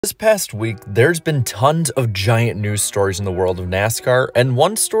This past week, there's been tons of giant news stories in the world of NASCAR, and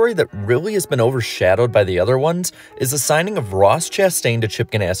one story that really has been overshadowed by the other ones is the signing of Ross Chastain to Chip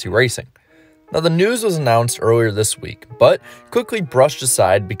Ganassi Racing. Now, the news was announced earlier this week, but quickly brushed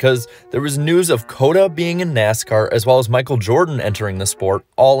aside because there was news of Coda being in NASCAR as well as Michael Jordan entering the sport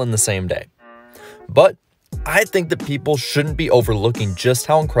all in the same day. But I think that people shouldn't be overlooking just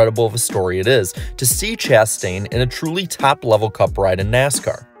how incredible of a story it is to see Chastain in a truly top-level cup ride in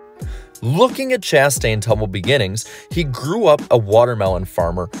NASCAR. Looking at Chastain's humble beginnings, he grew up a watermelon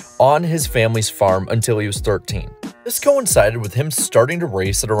farmer on his family's farm until he was 13. This coincided with him starting to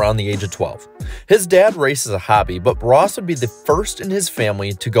race at around the age of 12. His dad raced as a hobby, but Ross would be the first in his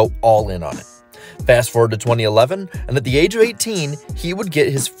family to go all in on it. Fast forward to 2011, and at the age of 18, he would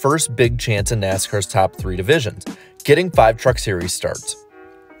get his first big chance in NASCAR's top 3 divisions, getting 5 Truck Series starts.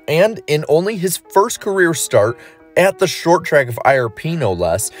 And in only his first career start, at the short track of IRP no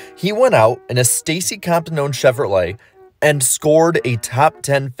less, he went out in a Stacy Compton-owned Chevrolet and scored a top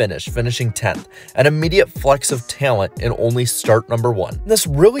 10 finish, finishing 10th, an immediate flex of talent in only start number 1. This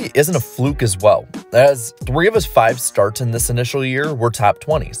really isn't a fluke as well, as 3 of his 5 starts in this initial year were top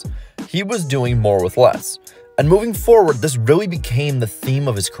 20s. He was doing more with less. And moving forward, this really became the theme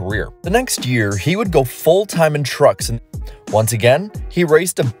of his career. The next year, he would go full-time in trucks, and once again, he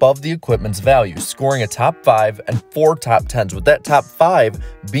raced above the equipment's value, scoring a top 5 and 4 top 10s, with that top 5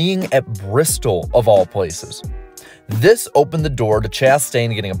 being at Bristol of all places. This opened the door to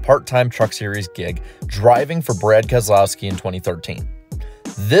Chastain getting a part-time Truck Series gig, driving for Brad Keselowski in 2013.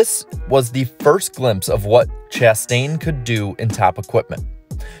 This was the first glimpse of what Chastain could do in top equipment.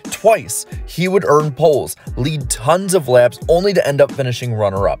 Twice, he would earn poles, lead tons of laps, only to end up finishing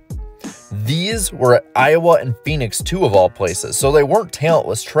runner-up. These were at Iowa and Phoenix, 2 of all places, so they weren't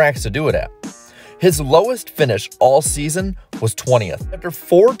talentless tracks to do it at. His lowest finish all season was 20th. After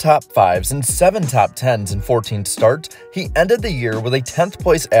 4 top 5s and 7 top 10s in 14 starts, he ended the year with a 10th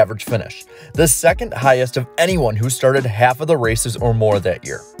place average finish, the second highest of anyone who started half of the races or more that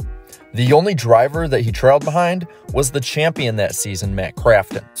year. The only driver that he trailed behind was the champion that season, Matt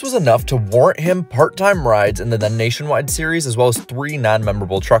Crafton. This was enough to warrant him part-time rides in the then Nationwide Series as well as 3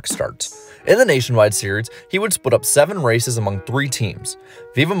 non-memorable truck starts. In the Nationwide Series, he would split up 7 races among 3 teams,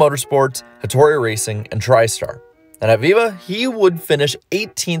 Viva Motorsports, Hattori Racing, and TriStar. And at Viva, he would finish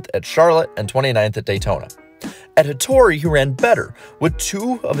 18th at Charlotte and 29th at Daytona. At Hattori, he ran better, with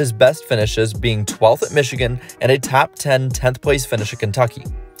 2 of his best finishes being 12th at Michigan and a top 10 10th place finish at Kentucky.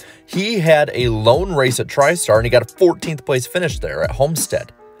 He had a lone race at TriStar and he got a 14th place finish there at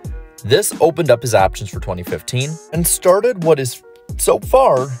Homestead. This opened up his options for 2015 and started what is so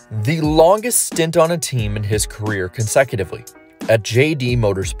far the longest stint on a team in his career consecutively at JD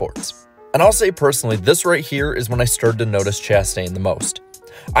Motorsports. And I'll say personally, this right here is when I started to notice Chastain the most.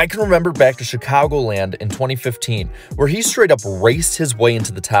 I can remember back to Chicagoland in 2015, where he straight up raced his way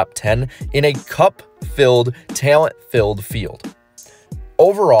into the top 10 in a cup-filled, talent-filled field.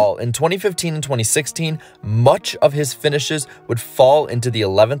 Overall, in 2015 and 2016, much of his finishes would fall into the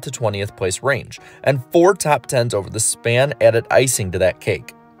 11th to 20th place range, and 4 top 10s over the span added icing to that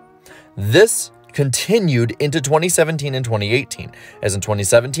cake. This continued into 2017 and 2018, as in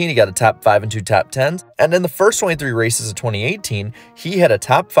 2017 he got a top 5 and 2 top 10s, and in the first 23 races of 2018, he had a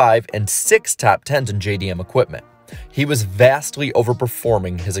top 5 and 6 top 10s in JDM equipment. He was vastly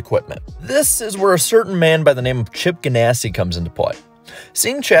overperforming his equipment. This is where a certain man by the name of Chip Ganassi comes into play.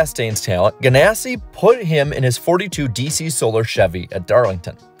 Seeing Chastain's talent, Ganassi put him in his 42 DC Solar Chevy at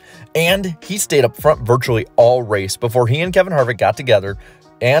Darlington, and he stayed up front virtually all race before he and Kevin Harvick got together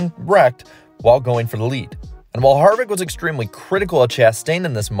and wrecked while going for the lead. And while Harvick was extremely critical of Chastain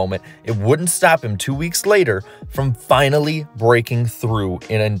in this moment, it wouldn't stop him 2 weeks later from finally breaking through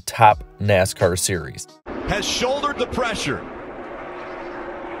in a top NASCAR series. Has shouldered the pressure.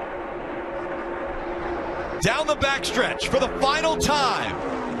 Down the backstretch for the final time.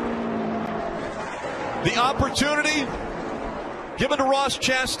 The opportunity given to Ross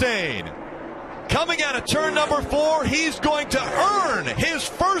Chastain. Coming out of turn number 4, he's going to earn his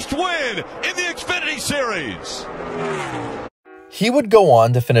first win in the Xfinity Series. He would go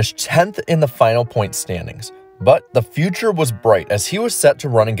on to finish 10th in the final point standings, but the future was bright as he was set to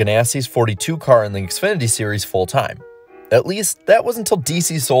run in Ganassi's 42 car in the Xfinity Series full-time. At least, that was until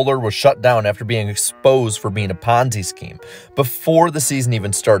DC Solar was shut down after being exposed for being a Ponzi scheme before the season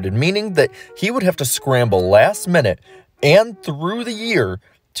even started, meaning that he would have to scramble last minute and through the year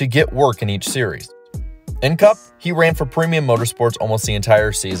to get work in each series. In Cup, he ran for Premium Motorsports almost the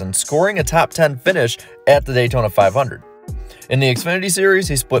entire season, scoring a top 10 finish at the Daytona 500. In the Xfinity Series,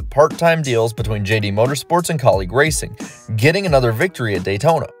 he split part-time deals between JD Motorsports and Colleague Racing, getting another victory at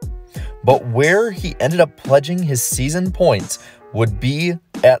Daytona. But where he ended up pledging his season points would be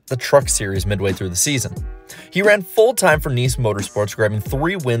at the Truck Series midway through the season. He ran full-time for Nice Motorsports, grabbing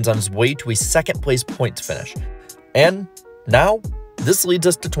 3 wins on his way to a second-place points finish. And now, this leads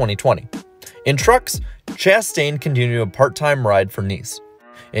us to 2020. In trucks, Chastain continued a part-time ride for Nice.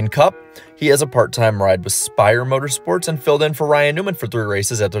 In Cup, he has a part-time ride with Spire Motorsports and filled in for Ryan Newman for 3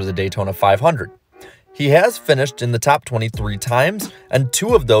 races after the Daytona 500. He has finished in the top 23 times, and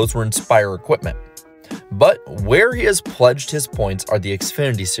 2 of those were in Spire equipment. But where he has pledged his points are the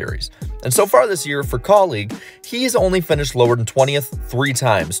Xfinity Series, and so far this year for Colleague, he's only finished lower than 20th 3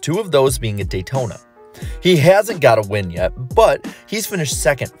 times, 2 of those being at Daytona. He hasn't got a win yet, but he's finished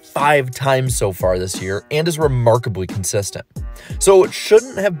second 5 times so far this year and is remarkably consistent. So it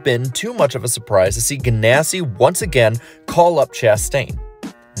shouldn't have been too much of a surprise to see Ganassi once again call up Chastain,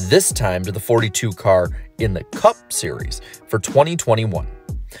 this time to the 42 car in the Cup Series for 2021.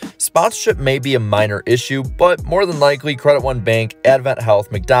 Sponsorship may be a minor issue, but more than likely Credit One Bank, Advent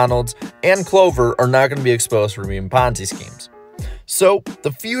Health, McDonald's, and Clover are not going to be exposed for being Ponzi schemes. So,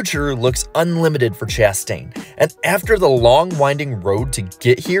 the future looks unlimited for Chastain, and after the long winding road to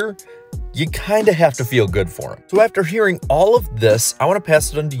get here, you kinda have to feel good for him. So after hearing all of this, I want to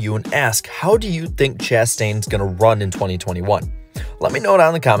pass it on to you and ask, how do you think Chastain's gonna run in 2021? Let me know down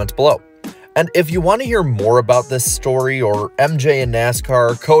in the comments below. And if you want to hear more about this story, or MJ and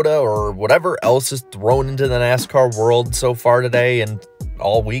NASCAR, COTA, or whatever else is thrown into the NASCAR world so far today and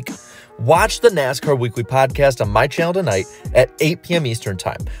all week, watch the NASCAR Weekly Podcast on my channel tonight at 8 p.m. Eastern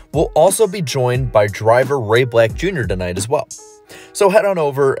Time. We'll also be joined by driver Ray Black Jr. tonight as well. So head on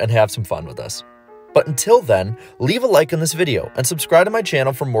over and have some fun with us. But until then, leave a like on this video and subscribe to my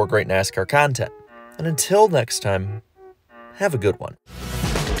channel for more great NASCAR content. And until next time, have a good one.